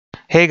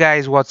Hey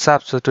guys, what's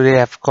up? So today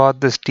I've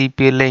got this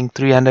TP-Link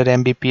 300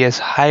 Mbps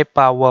high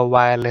power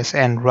wireless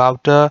and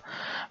router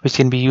which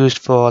can be used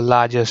for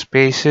larger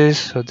spaces.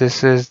 So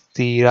this is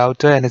the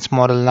router and its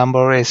model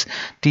number is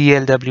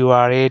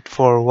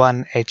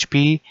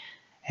TL-WR841HP,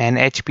 and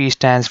HP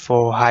stands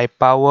for high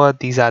power.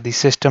 These are the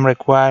system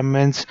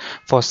requirements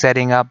for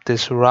setting up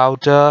this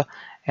router,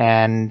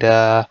 and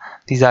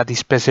these are the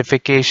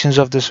specifications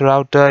of this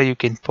router. You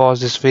can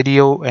pause this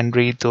video and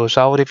read those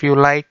out if you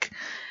like.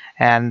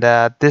 And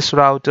this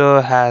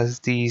router has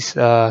these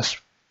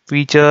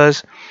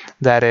features,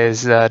 that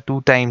is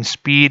 2 times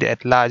speed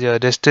at larger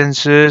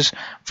distances,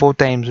 4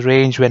 times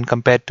range when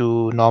compared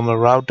to normal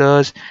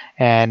routers,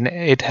 and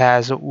it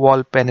has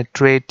wall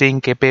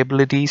penetrating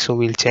capability, so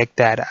we'll check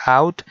that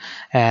out.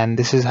 And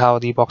this is how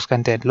the box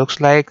content looks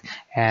like,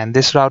 and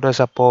this router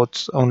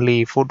supports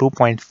only for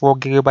 2.4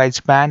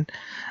 gigabytes band,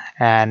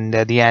 and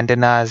the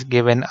antennas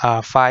given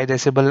are 5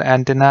 decibel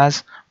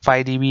antennas,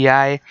 5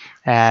 dBi,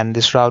 and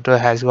this router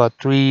has got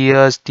 3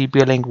 years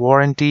TP-Link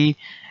warranty,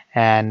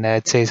 and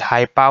it says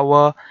high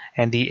power,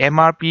 and the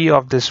MRP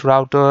of this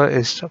router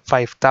is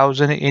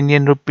 5,000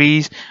 Indian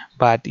rupees,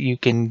 but you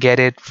can get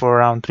it for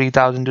around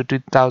 3,000 to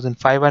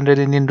 2,500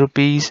 Indian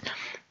rupees.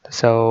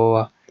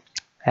 So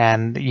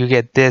and you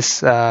get this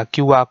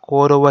QR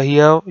code over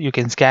here. You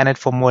can scan it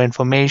for more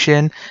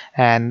information,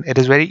 and it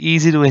is very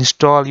easy to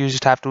install. You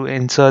just have to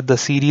insert the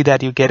CD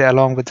that you get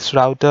along with this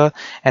router,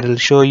 and it will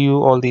show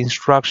you all the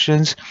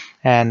instructions.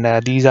 And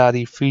these are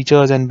the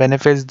features and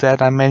benefits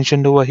that I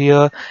mentioned over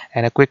here,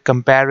 and a quick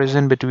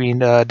comparison between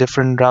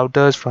different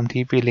routers from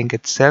TP-Link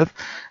itself.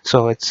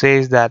 So it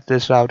says that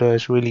this router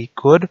is really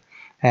good,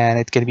 and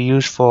it can be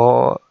used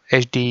for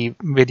HD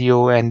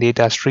video and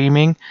data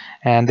streaming.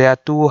 And there are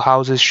 2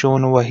 houses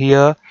shown over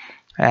here,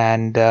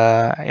 and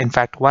in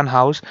fact 1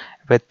 house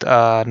with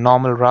a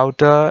normal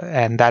router,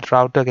 and that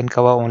router can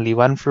cover only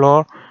 1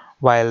 floor,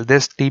 while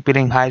this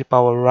TP-Link high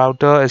power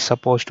router is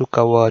supposed to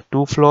cover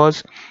 2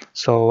 floors.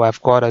 So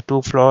I've got a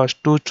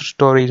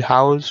 2-story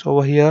house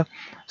over here.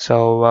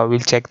 So we'll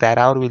check that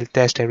out, we'll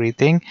test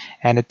everything,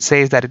 and it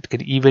says that it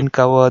can even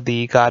cover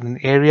the garden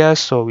area,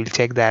 so we'll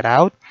check that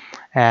out.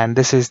 And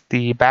this is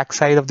the back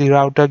side of the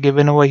router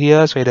given over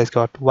here. So it has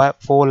got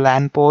 4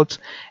 LAN ports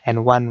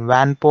and 1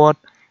 WAN port,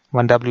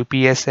 1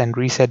 WPS and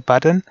reset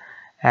button.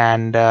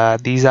 And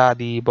these are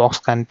the box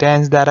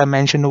contents that are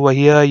mentioned over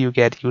here. You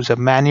get user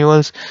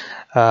manuals,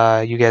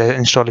 you get an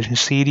installation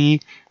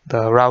CD,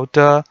 the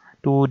router,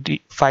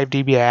 5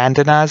 dBi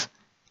antennas,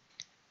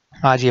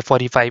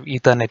 RJ45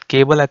 Ethernet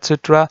cable,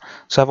 etc.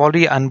 So I've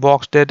already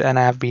unboxed it and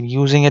I have been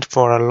using it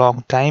for a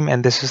long time,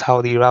 and this is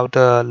how the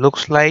router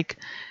looks like,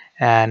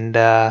 and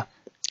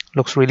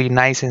looks really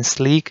nice and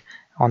sleek.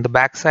 On the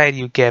back side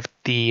you get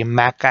the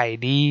MAC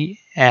ID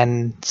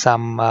and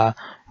some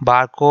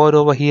barcode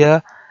over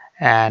here,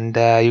 and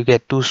you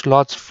get 2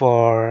 slots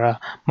for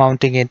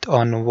mounting it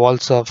on wall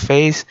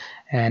surface,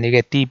 and you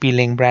get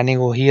TP-Link branding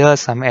over here,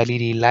 some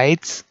LED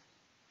lights,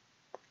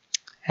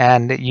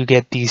 and you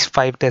get these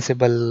 5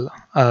 decibel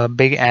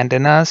big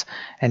antennas,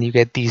 and you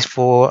get these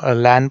 4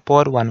 LAN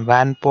port, 1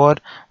 WAN port,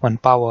 1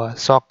 power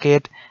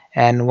socket,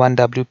 and 1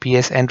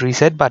 WPS and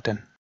reset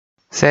button.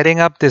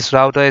 Setting up this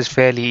router is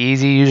fairly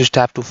easy. You just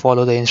have to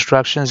follow the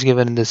instructions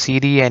given in the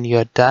CD and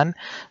you're done.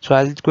 So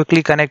I'll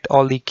quickly connect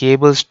all the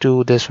cables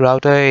to this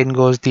router. In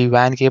goes the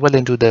WAN cable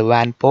into the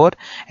WAN port,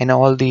 and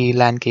all the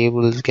LAN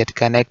cables get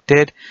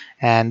connected,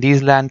 and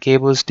these LAN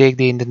cables take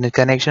the internet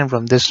connection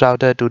from this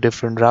router to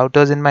different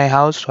routers in my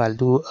house. So I'll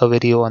do a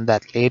video on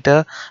that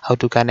later, how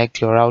to connect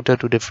your router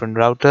to different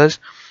routers.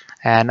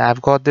 And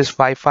I've got this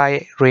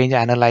Wi-Fi range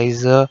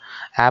analyzer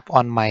app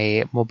on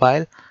my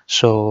mobile,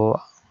 so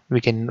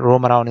we can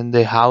roam around in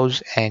the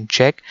house and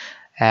check.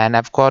 And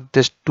I've got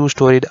this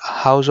 2-storied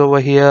house over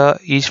here.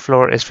 Each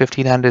floor is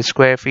 1500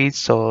 square feet.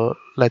 So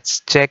let's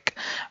check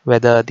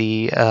whether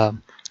the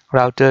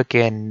router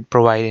can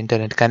provide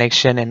internet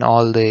connection in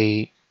all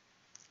the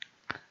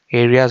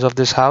areas of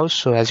this house.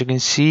 So as you can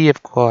see,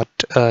 I've got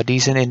a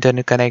decent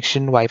internet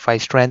connection, Wi-Fi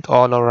strength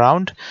all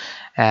around,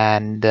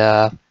 and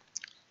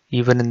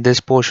even in this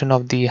portion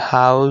of the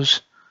house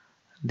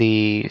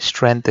the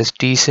strength is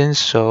decent.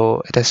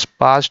 So it has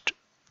passed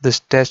this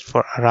test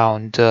for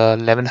around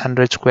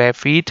 1100 square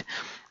feet.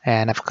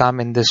 And I've come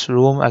in this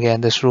room.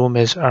 Again, this room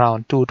is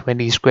around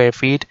 220 square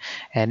feet,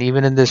 and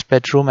even in this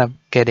bedroom I'm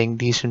getting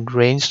decent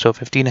range, so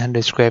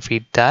 1500 square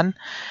feet done.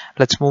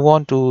 Let's move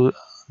on to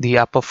the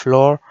upper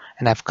floor,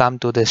 and I've come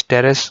to this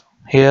terrace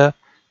here,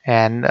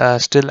 and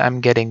still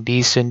I'm getting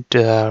decent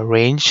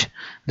range.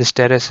 This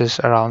terrace is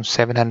around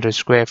 700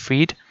 square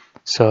feet,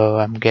 so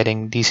I'm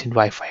getting decent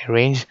Wi-Fi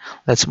range.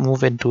 Let's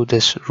move into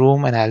this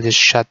room, and I'll just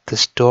shut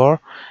this door,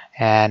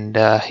 and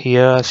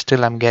here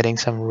still I'm getting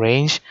some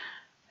range,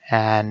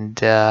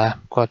 and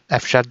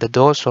I've shut the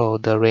door, so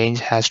the range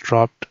has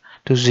dropped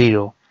to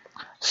 0.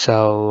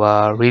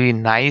 So really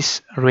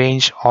nice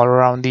range all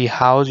around the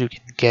house. You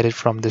can get it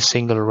from this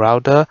single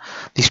router.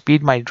 The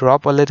speed might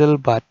drop a little,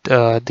 but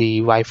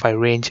the Wi-Fi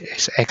range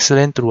is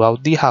excellent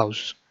throughout the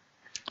house.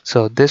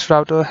 So this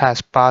router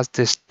has passed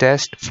this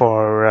test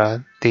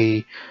for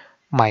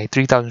my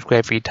 3000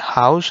 square feet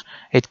house.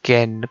 It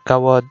can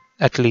cover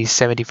at least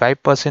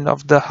 75%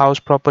 of the house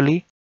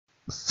properly.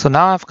 So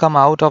now I've come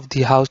out of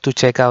the house to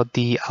check out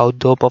the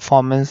outdoor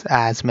performance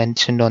as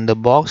mentioned on the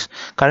box.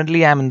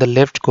 Currently I'm in the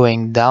lift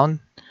going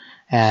down,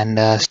 and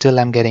still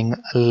I'm getting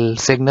a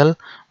signal,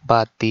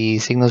 but the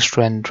signal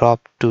strength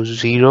dropped to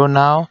 0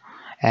 now.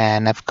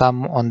 And I've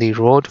come on the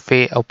road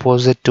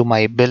opposite to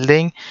my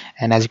building,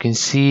 and as you can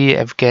see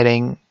I'm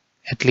getting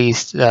at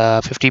least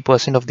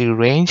 50% of the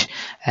range,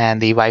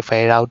 and the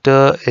Wi-Fi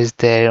router is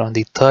there on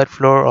the third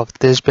floor of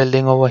this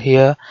building over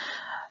here,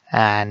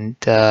 and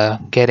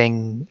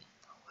getting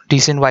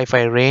decent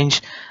Wi-Fi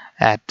range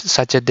at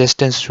such a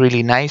distance is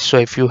really nice. So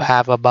if you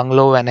have a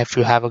bungalow and if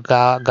you have a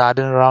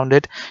garden around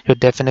it, you're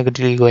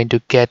definitely going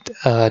to get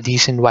a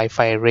decent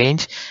Wi-Fi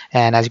range.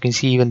 And as you can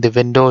see, even the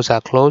windows are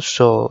closed,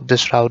 so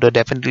this router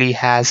definitely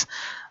has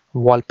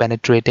wall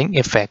penetrating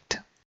effect.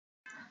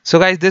 So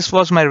guys, this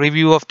was my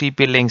review of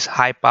TP-Link's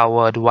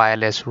high-powered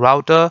wireless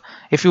router.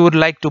 If you would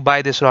like to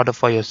buy this router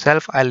for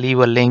yourself, I'll leave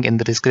a link in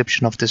the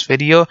description of this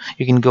video.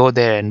 You can go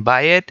there and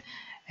buy it.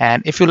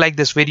 And if you like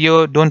this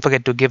video, don't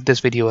forget to give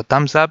this video a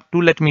thumbs up.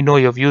 Do let me know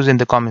your views in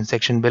the comment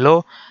section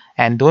below.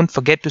 And don't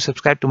forget to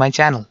subscribe to my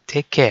channel.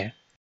 Take care.